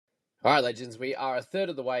All right, legends, we are a third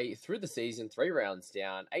of the way through the season, 3 rounds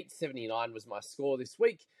down. 879 was my score this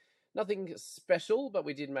week. Nothing special, but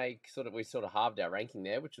we did make we halved our ranking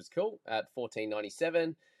there, which was cool at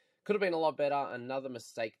 1497. Could have been a lot better. Another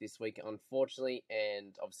mistake this week, unfortunately,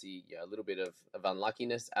 and obviously a little bit of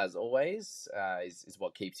unluckiness as always is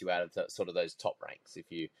what keeps you out of those top ranks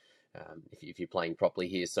if you're playing properly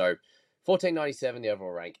here. So 1497, the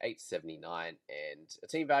overall rank, 879, and a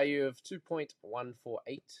team value of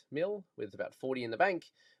 2.148 mil with about 40 in the bank.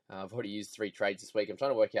 I've already used 3 trades this week. I'm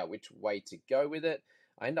trying to work out which way to go with it.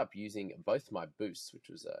 I end up using both my boosts, which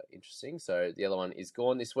was interesting. So the other one is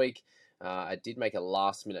gone this week. I did make a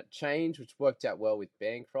last-minute change, which worked out well with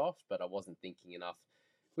Bancroft, but I wasn't thinking enough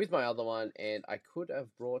with my other one, and I could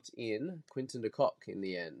have brought in Quinton de Kock in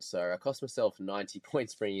the end. So I cost myself 90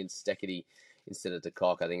 points bringing in Steckity instead of de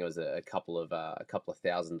Kock. I think it was a couple of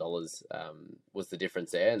 $1,000 was the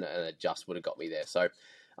difference there, and it just would have got me there. So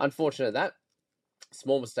unfortunate that.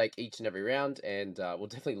 Small mistake each and every round, and we'll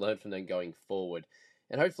definitely learn from them going forward.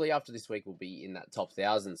 And hopefully after this week, we'll be in that top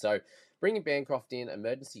 1,000. So bringing Bancroft in,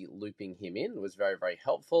 emergency looping him in was very, very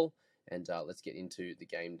helpful. And let's get into the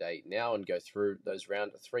game day now and go through those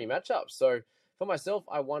round 3 matchups. So for myself,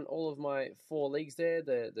 I won all of my 4 leagues there.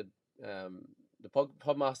 The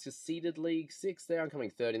Podmasters Seeded League 6 there. I'm coming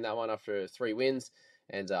third in that one after 3 wins.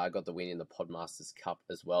 And I got the win in the Podmasters Cup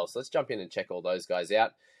as well. So let's jump in and check all those guys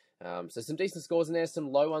out. So some decent scores in there,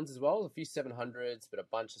 some low ones as well, a few 700s, but a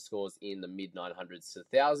bunch of scores in the mid-900s to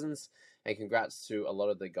 1,000s. And congrats to a lot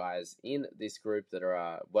of the guys in this group that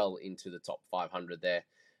are well into the top 500 there,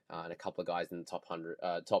 and a couple of guys in the top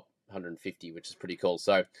 150, which is pretty cool.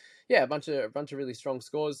 So yeah, a bunch of really strong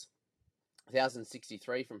scores.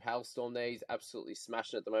 1,063 from Hailstorm there. He's absolutely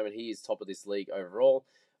smashing at the moment. He is top of this league overall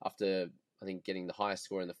after, I think, getting the highest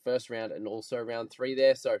score in the first round and also round 3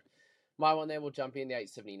 there. So my one there will jump in, the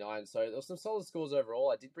 879. So there were some solid scores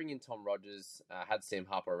overall. I did bring in Tom Rogers, had Sam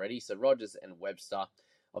Harper already. So Rogers and Webster,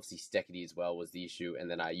 obviously Steckity as well was the issue.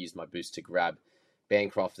 And then I used my boost to grab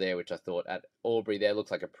Bancroft there, which I thought at Albury there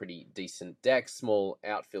looks like a pretty decent deck. Small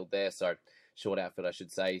outfield there, so short outfield I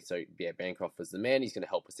should say. So yeah, Bancroft was the man. He's going to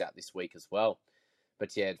help us out this week as well.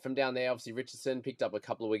 But yeah, from down there, obviously Richardson picked up a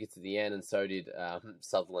couple of wickets at the end, and so did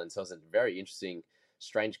Sutherland. So it was a very interesting,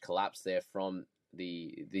 strange collapse there from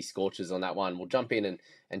the Scorchers on that one. We'll jump in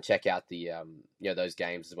and check out the those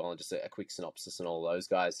games as well, and just a quick synopsis on all those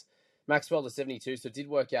guys. Maxwell to 72, so it did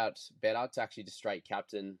work out better to actually just straight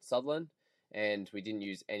captain Sutherland, and we didn't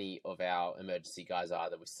use any of our emergency guys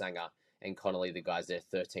either with Sanger and Connolly, the guys there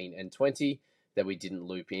 13 and 20 that we didn't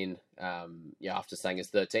loop in. After Sanger's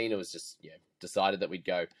 13, it was just decided that we'd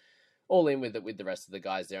go all in with the rest of the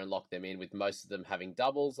guys there and lock them in, with most of them having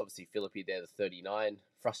doubles. Obviously, Philippi there, the 39,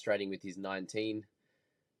 frustrating with his 19.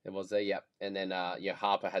 It was there, yep. And then,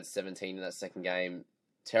 Harper had 17 in that second game.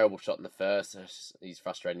 Terrible shot in the first. He's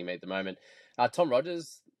frustrating me at the moment. Tom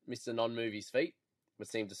Rogers, Mr. Non-move his feet, but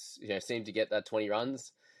seemed to get that 20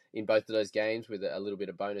 runs in both of those games with a little bit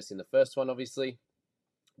of bonus in the first one, obviously.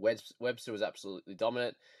 Webster was absolutely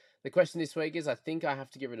dominant. The question this week is, I think I have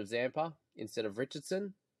to get rid of Zampa instead of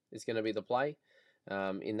Richardson. Is going to be the play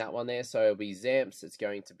in that one there. So it'll be Zamps. It's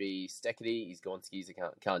going to be Steckity. He's gone skis. I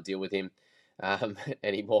can't deal with him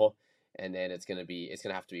anymore. And then it's going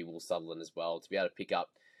to have to be Will Sutherland as well to be able to pick up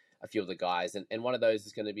a few of the guys. And one of those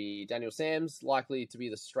is going to be Daniel Sams, likely to be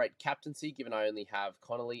the straight captaincy, given I only have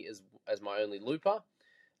Connolly as my only looper.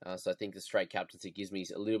 So I think the straight captaincy gives me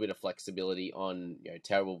a little bit of flexibility on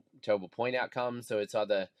terrible point outcomes. So it's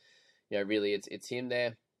either really it's him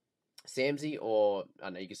there, Samsey, or I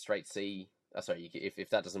know you could straight see. If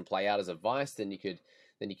that doesn't play out as a vice, then you could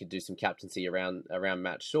do some captaincy around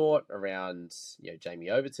Matt Short, around Jamie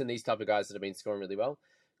Overton, these type of guys that have been scoring really well.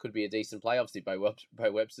 Could be a decent play. Obviously,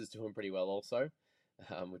 Bo Webster's doing pretty well also,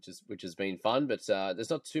 which has been fun. But there's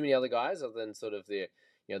not too many other guys other than sort of the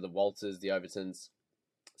the Walters, the Overtons,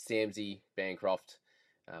 Samsey, Bancroft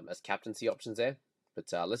as captaincy options there.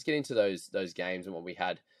 But let's get into those games and what we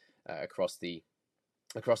had across the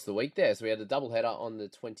week there. So we had a doubleheader on the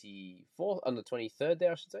 23rd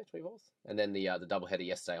there, I should say, 24th. And then the doubleheader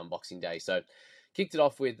yesterday on Boxing Day. So kicked it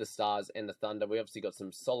off with the Stars and the Thunder. We obviously got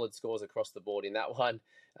some solid scores across the board in that one.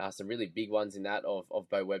 Some really big ones in that of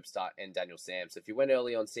Bo Webster and Daniel Sam. So if you went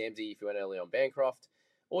early on Samsey, if you went early on Bancroft,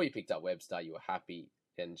 or you picked up Webster, you were happy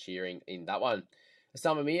and cheering in that one.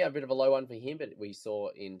 Samamia, a bit of a low one for him, but we saw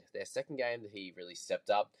in their second game that he really stepped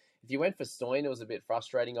up. If you went for Stoin, it was a bit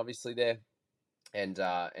frustrating, obviously, there. And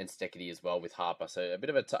Steckity as well with Harper. So a bit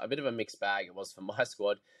of a mixed bag it was for my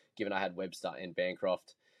squad, given I had Webster and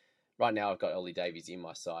Bancroft. Right now I've got Ollie Davies in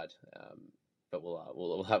my side. but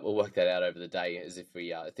we'll work that out over the day as if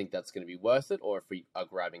we think that's going to be worth it or if we are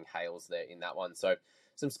grabbing Hales there in that one. So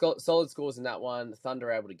some solid scores in that one.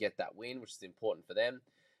 Thunder able to get that win, which is important for them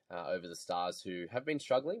over the Stars, who have been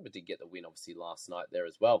struggling but did get the win obviously last night there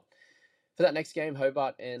as well. For that next game,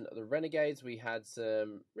 Hobart and the Renegades, we had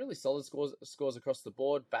some really solid scores across the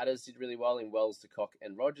board. Batters did really well in Wells, DeCock,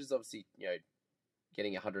 and Rogers. Obviously,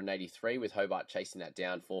 getting 183 with Hobart chasing that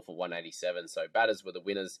down 4 for 187. So Batters were the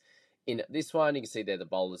winners in this one. You can see there the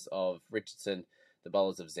bowlers of Richardson, the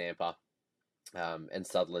bowlers of Zampa, and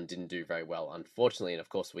Sutherland didn't do very well, unfortunately. And of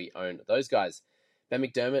course, we own those guys. Ben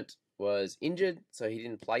McDermott was injured, so he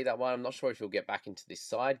didn't play that one. I'm not sure if he'll get back into this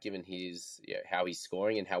side, given his how he's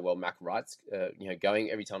scoring and how well Mac Wright's going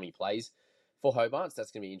every time he plays for Hobart. So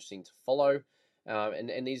that's going to be interesting to follow.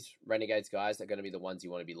 And these Renegades guys are going to be the ones you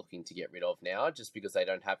want to be looking to get rid of now, just because they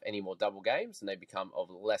don't have any more double games and they become of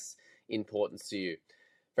less importance to you.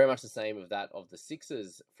 Very much the same of that of the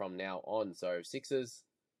Sixers from now on. So Sixers,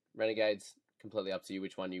 Renegades, completely up to you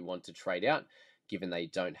which one you want to trade out, given they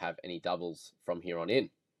don't have any doubles from here on in.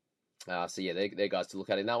 So yeah, they're guys to look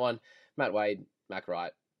at in that one. Matt Wade, Mac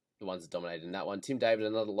Wright, the ones that dominated in that one. Tim David,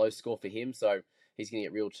 another low score for him, so he's going to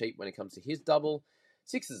get real cheap when it comes to his double.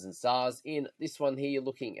 Sixers and Stars in this one here, you're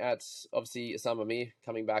looking at obviously Osama Mir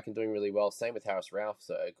coming back and doing really well. Same with Harris Ralph,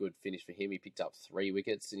 so a good finish for him. He picked up 3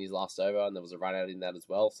 wickets in his last over, and there was a run out in that as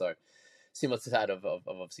well. So similar to that of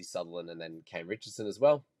obviously Sutherland and then Kane Richardson as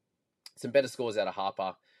well. Some better scores out of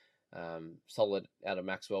Harper, solid out of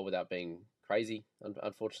Maxwell without being crazy,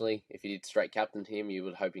 unfortunately. If you did straight captain him, you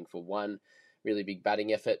were hoping for one really big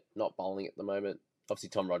batting effort, not bowling at the moment. Obviously,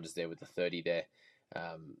 Tom Rogers there with the 30 there.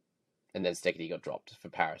 And then Steckity got dropped for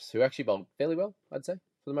Paris, who actually bowled fairly well, I'd say,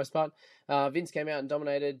 for the most part. Vince came out and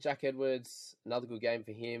dominated. Jack Edwards, another good game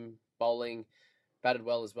for him. Bowling, batted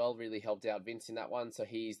well as well, really helped out Vince in that one. So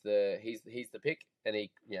he's the pick, and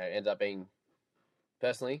he ended up being,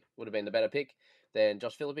 personally, would have been the better pick than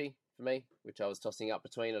Josh Philippe for me, which I was tossing up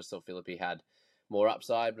between. I just thought Philippe had more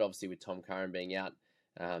upside, but obviously with Tom Curran being out,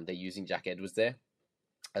 they're using Jack Edwards there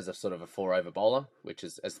as a sort of a 4-over bowler, which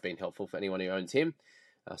has been helpful for anyone who owns him.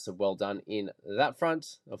 So well done in that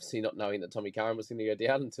front. Obviously not knowing that Tommy Curran was going to go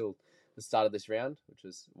down until the start of this round, which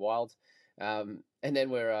was wild. And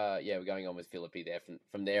then we're going on with Philippe there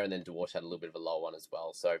from there, and then Dwarsh had a little bit of a low one as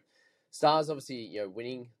well. So Stars obviously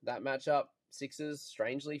winning that matchup. Sixers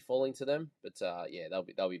strangely falling to them, but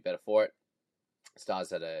they'll be better for it.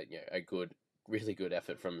 Stars had a really good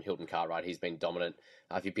effort from Hilton Cartwright. He's been dominant.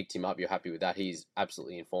 If you picked him up, you're happy with that. He's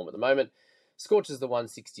absolutely in form at the moment. Scorchers the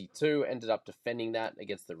 162, ended up defending that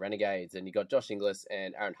against the Renegades, and you got Josh Inglis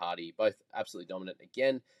and Aaron Hardy, both absolutely dominant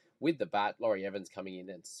again with the bat. Laurie Evans coming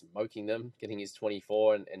in and smoking them, getting his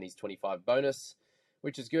 24 and his 25 bonus,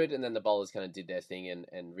 which is good. And then the bowlers kind of did their thing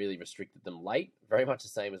and really restricted them late. Very much the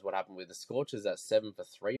same as what happened with the Scorchers at 7 for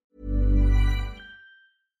 3.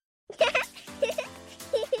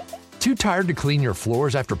 Too tired to clean your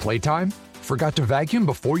floors after playtime? Forgot to vacuum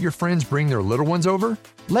before your friends bring their little ones over?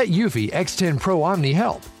 Let Eufy X10 Pro Omni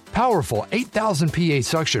help. Powerful 8,000 PA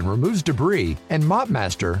suction removes debris, and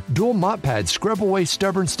MopMaster dual mop pads scrub away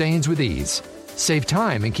stubborn stains with ease. Save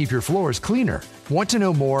time and keep your floors cleaner. Want to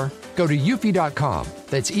know more? Go to eufy.com,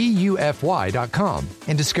 that's EUFY.com,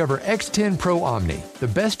 and discover X10 Pro Omni, the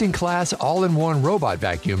best-in-class all-in-one robot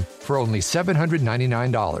vacuum for only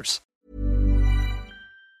 $799.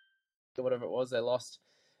 Whatever it was, they lost.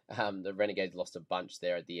 The Renegades lost a bunch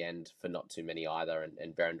there at the end for not too many either,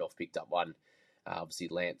 and Berendorf picked up one. Obviously,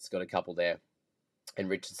 Lance got a couple there, and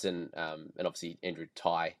Richardson and obviously Andrew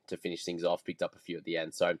Ty to finish things off picked up a few at the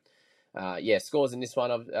end. So, scores in this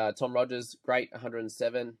one of Tom Rogers, great,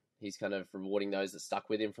 107. He's kind of rewarding those that stuck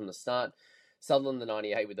with him from the start. Sutherland, the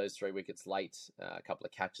 98 with those 3 wickets late, a couple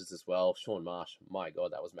of catches as well. Sean Marsh, my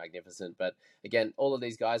God, that was magnificent. But again, all of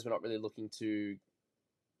these guys we're not really looking to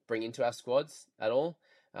bring into our squads at all.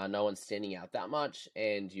 No one's standing out that much,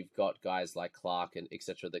 and you've got guys like Clark and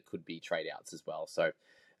etc. that could be trade outs as well. So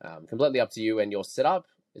completely up to you and your setup.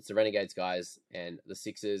 It's the Renegades guys and the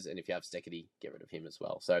Sixers, and if you have Steckity, get rid of him as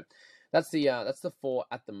well. So that's the 4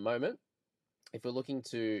 at the moment. If we're looking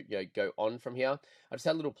to go on from here, I just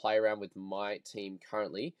had a little play around with my team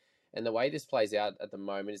currently, and the way this plays out at the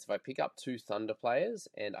moment is if I pick up 2 Thunder players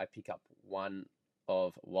and I pick up 1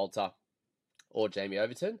 of Walter or Jamie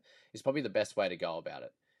Overton, is probably the best way to go about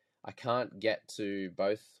it. I can't get to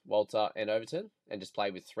both Walter and Overton and just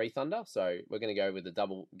play with 3 Thunder, so we're going to go with the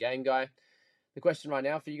double game guy. The question right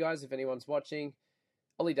now for you guys, if anyone's watching,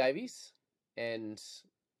 Ollie Davies and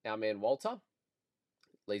our man Walter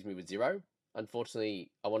leaves me with 0.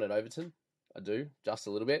 Unfortunately, I wanted Overton. I do, just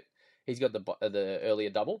a little bit. He's got the earlier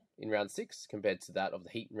double in round 6 compared to that of the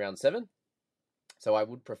Heat in round 7. So I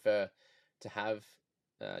would prefer to have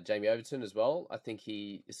Jamie Overton as well. I think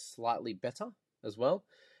he is slightly better as well.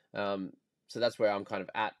 So that's where I'm kind of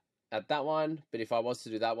at that one. But if I was to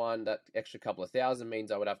do that one, that extra couple of thousand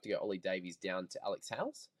means I would have to go Ollie Davies down to Alex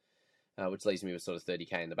Hales, which leaves me with sort of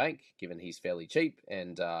 30k in the bank, given he's fairly cheap.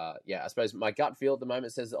 And I suppose my gut feel at the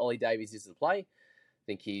moment says that Ollie Davies is the play. I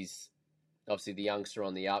think he's obviously the youngster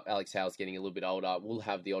on the up. Alex Hales getting a little bit older. Will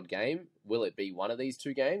have the odd game. Will it be one of these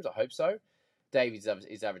 2 games? I hope so. Davies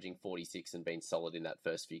is averaging 46 and been solid in that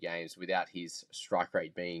first few games without his strike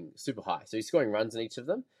rate being super high. So he's scoring runs in each of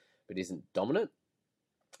them, but isn't dominant.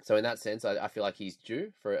 So in that sense, I feel like he's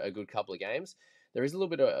due for a good couple of games. There's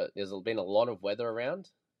been a lot of weather around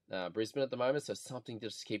Brisbane at the moment, so something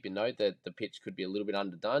just to keep in note that the pitch could be a little bit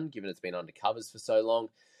underdone, given it's been under covers for so long,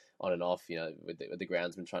 on and off, with the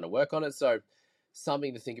groundsman trying to work on it. So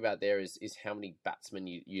something to think about there is how many batsmen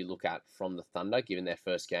you look at from the Thunder, given their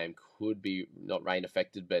first game could be not rain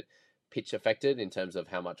affected, but pitch affected in terms of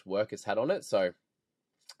how much work it's had on it. So,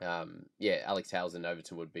 Alex Hales and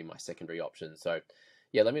Overton would be my secondary option. So,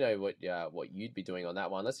 let me know what you'd be doing on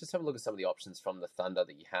that one. Let's just have a look at some of the options from the Thunder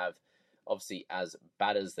that you have, obviously, as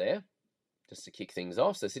batters there, just to kick things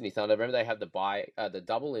off. So, Sydney Thunder, remember they have the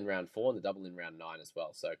double in round 4 and the double in round 9 as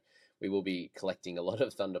well. So, we will be collecting a lot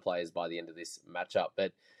of Thunder players by the end of this matchup.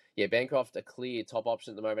 But Bancroft, a clear top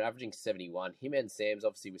option at the moment, averaging 71. Him and Sams,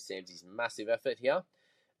 obviously with Sam's massive effort here,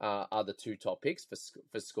 are the 2 top picks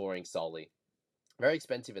for scoring solely. Very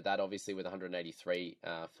expensive at that, obviously, with 183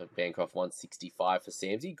 for Bancroft, 165 for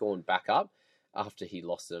Samsey, going back up after he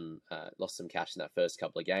lost some cash in that first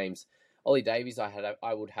couple of games. Ollie Davies,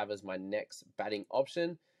 I would have as my next batting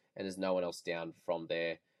option, and there's no one else down from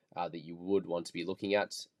there that you would want to be looking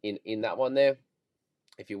at in that one there.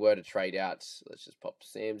 If you were to trade out, let's just pop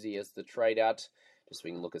Samsey as the trade out, just so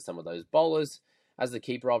we can look at some of those bowlers. As the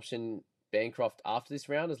keeper option, Bancroft after this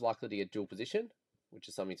round is likely to get dual position, which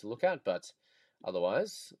is something to look at, but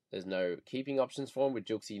otherwise, there's no keeping options for him with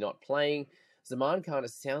Juxie not playing. Zaman kind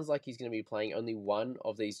of sounds like he's going to be playing only one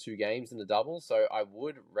of these 2 games in the double, so I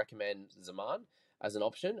would recommend Zaman as an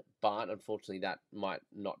option, but unfortunately that might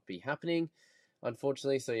not be happening.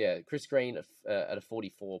 Unfortunately, so Chris Green at a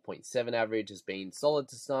 44.7 average has been solid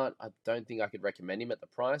to start. I don't think I could recommend him at the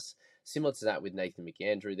price. Similar to that with Nathan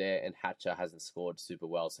McAndrew there, and Hatcher hasn't scored super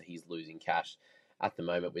well, so he's losing cash at the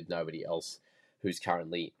moment with nobody else who's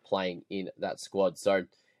currently playing in that squad. So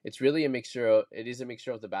it's really it is a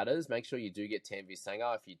mixture of the batters. Make sure you do get Tanvir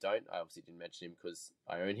Sangha. If you don't, I obviously didn't mention him because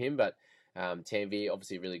I own him, but Tanvir,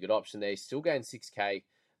 obviously a really good option there. He's still gained 6k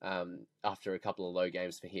after a couple of low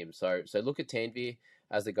games for him. So look at Tanvir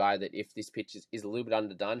as the guy that if this pitch is a little bit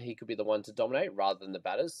underdone, he could be the one to dominate rather than the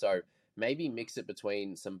batters. So maybe mix it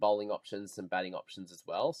between some bowling options, some batting options as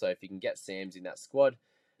well. So if you can get Sams in that squad,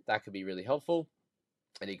 that could be really helpful.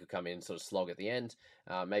 And he could come in and sort of slog at the end,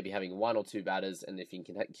 maybe having 1 or 2 batters. And if you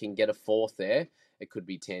can get a 4th there, it could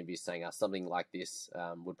be Tanvir Sangha. Something like this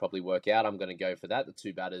would probably work out. I'm going to go for that. The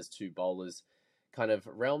 2 batters, 2 bowlers kind of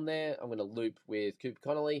realm there. I'm going to loop with Cooper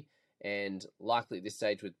Connolly. And likely at this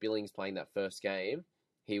stage with Billings playing that first game,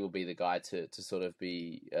 he will be the guy to sort of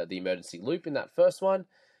be the emergency loop in that first one.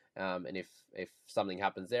 And if something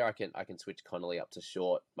happens there, I can switch Connolly up to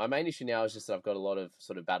short. My main issue now is just that I've got a lot of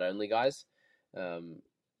sort of bat-only guys.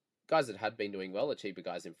 Guys that have been doing well, the cheaper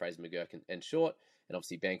guys in Fraser McGurk and Short, and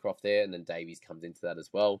obviously Bancroft there, and then Davies comes into that as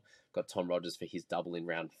well. Got Tom Rogers for his double in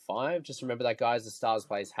round 5. Just remember that, guys, the Stars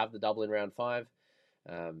players have the double in round 5.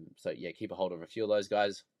 Keep a hold of a few of those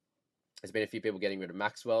guys. There's been a few people getting rid of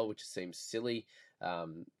Maxwell, which seems silly.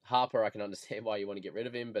 Harper, I can understand why you want to get rid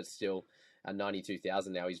of him, but still at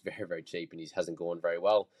 92,000 now, he's very, very cheap and he hasn't gone very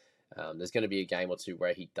well. There's going to be a game or 2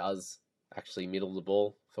 where he does actually middle the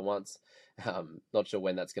ball for once. Not sure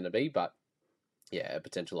when that's going to be, but a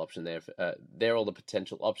potential option there. They're all the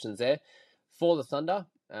potential options there for the Thunder.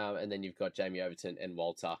 And then you've got Jamie Overton and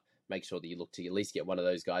Walter. Make sure that you look to at least get one of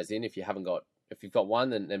those guys in. If you've got one,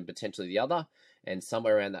 then potentially the other. And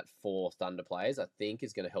somewhere around that 4 Thunder players, I think,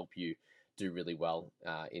 is going to help you do really well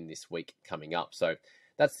in this week coming up. So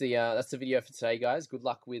that's the video for today, guys. Good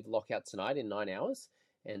luck with lockout tonight in 9 hours.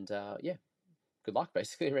 And good luck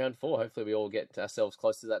basically in round 4. Hopefully we all get ourselves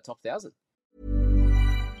close to that top 1,000.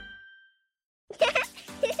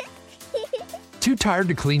 Too tired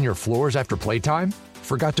to clean your floors after playtime?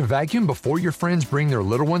 Forgot to vacuum before your friends bring their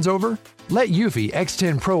little ones over? Let Eufy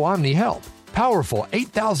X10 Pro Omni help. Powerful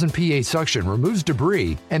 8,000 PA suction removes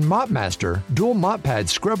debris, and MopMaster dual mop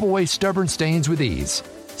pads scrub away stubborn stains with ease.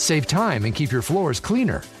 Save time and keep your floors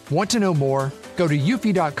cleaner. Want to know more? Go to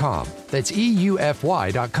eufy.com, that's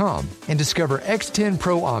EUFY.com, and discover X10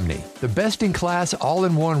 Pro Omni, the best-in-class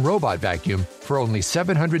all-in-one robot vacuum for only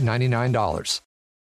 $799.